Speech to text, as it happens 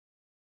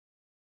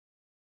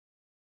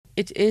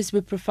It is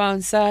with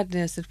profound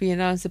sadness that we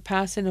announce the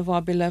passing of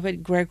our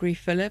beloved Gregory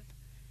Phillip,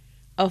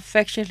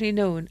 affectionately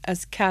known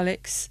as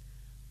Calyx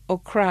or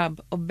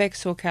Crab of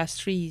Bexor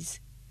Castries.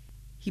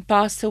 He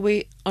passed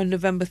away on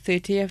November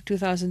 30th,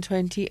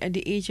 2020 at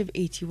the age of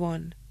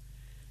 81,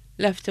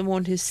 left him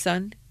on his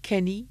son,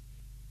 Kenny,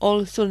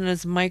 also known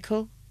as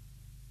Michael,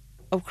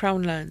 of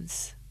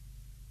Crownlands.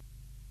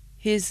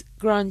 His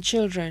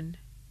grandchildren,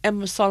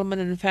 Emma Solomon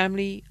and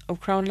family of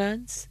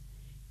Crownlands,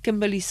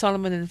 Kimberly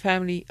Solomon and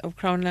family of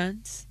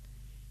Crownlands,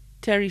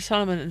 Terry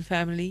Solomon and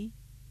family,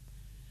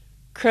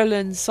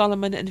 Curlin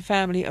Solomon and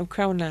family of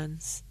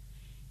Crownlands,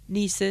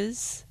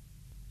 nieces,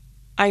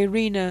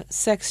 Irina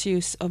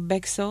Sexius of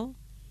Bexo,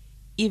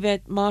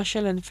 Yvette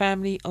Marshall and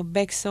family of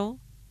Bexo,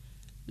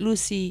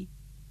 Lucy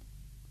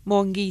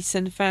Mongees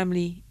and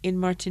family in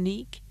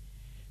Martinique,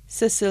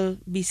 Cecil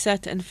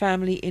Bisset and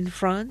family in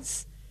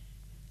France,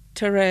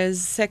 Therese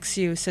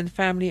Sexius and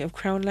family of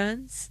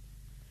Crownlands,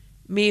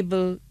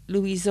 Mabel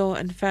Louiseau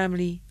and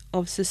family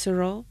of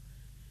Cicero,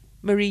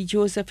 Marie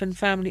Joseph and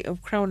family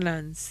of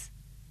Crownlands,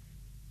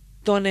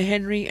 Donna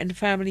Henry and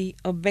family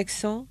of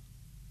Bexo,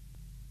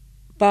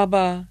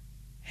 Baba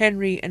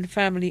Henry and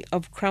family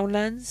of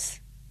Crownlands,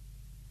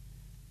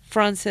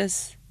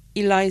 Frances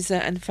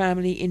Eliza and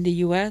family in the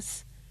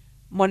U.S.,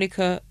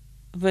 Monica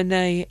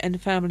Vernay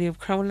and family of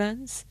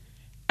Crownlands,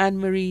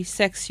 Anne-Marie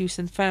Sexius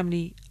and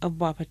family of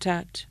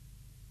Bois-Patat.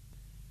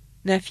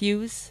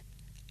 Nephews,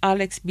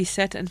 Alex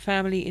Bisset and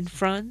family in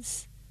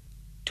France,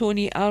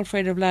 Tony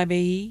Alfred of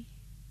L'Abbaye,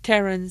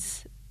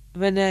 Terence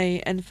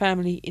Vernay and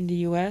family in the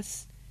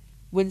U.S.,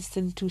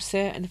 Winston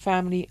Toussaint and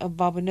family of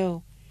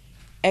Bobonneau,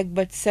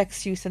 Egbert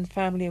Sexius and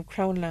family of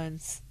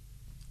Crownlands,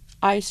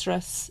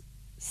 Isras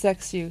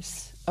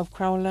Sexius of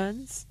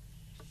Crownlands,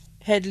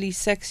 Headley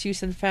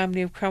Sexius and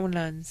family of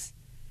Crownlands,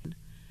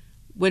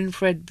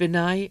 Winfred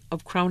Benay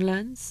of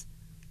Crownlands,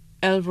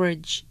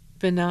 Elbridge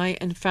Benay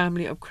and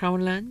family of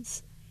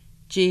Crownlands,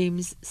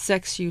 James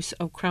Sexius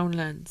of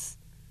Crownlands.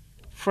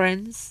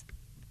 Friends,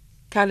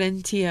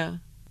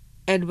 Calentia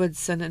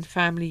Edwardson and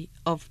family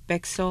of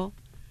Bexor,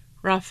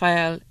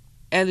 Raphael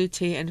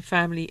Elute and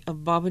family of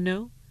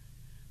Bobonneau,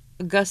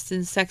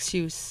 Augustin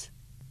Sexius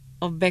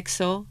of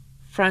Bexor,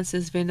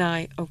 Francis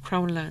Benay of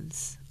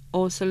Crownlands.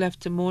 Also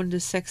left to mourn the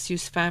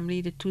Sexius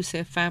family, the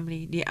Toussaint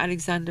family, the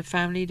Alexander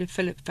family, the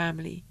Phillip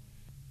family.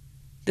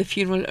 The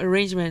funeral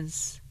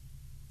arrangements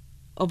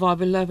of our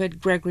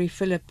beloved Gregory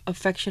Phillip,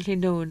 affectionately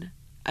known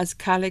as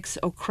Calyx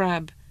or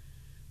Crab,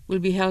 will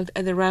be held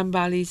at the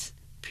Rambally's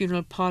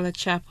Funeral Parlour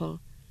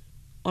Chapel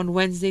on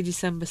Wednesday,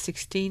 December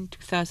 16,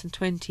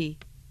 2020,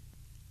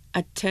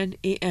 at 10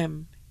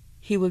 a.m.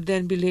 He will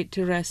then be laid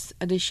to rest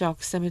at the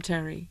Shock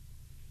Cemetery.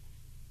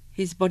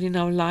 His body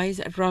now lies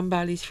at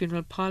Rambally's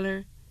Funeral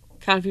Parlour,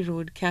 Calvi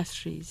Road,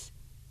 Castries.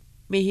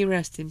 May he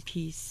rest in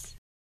peace.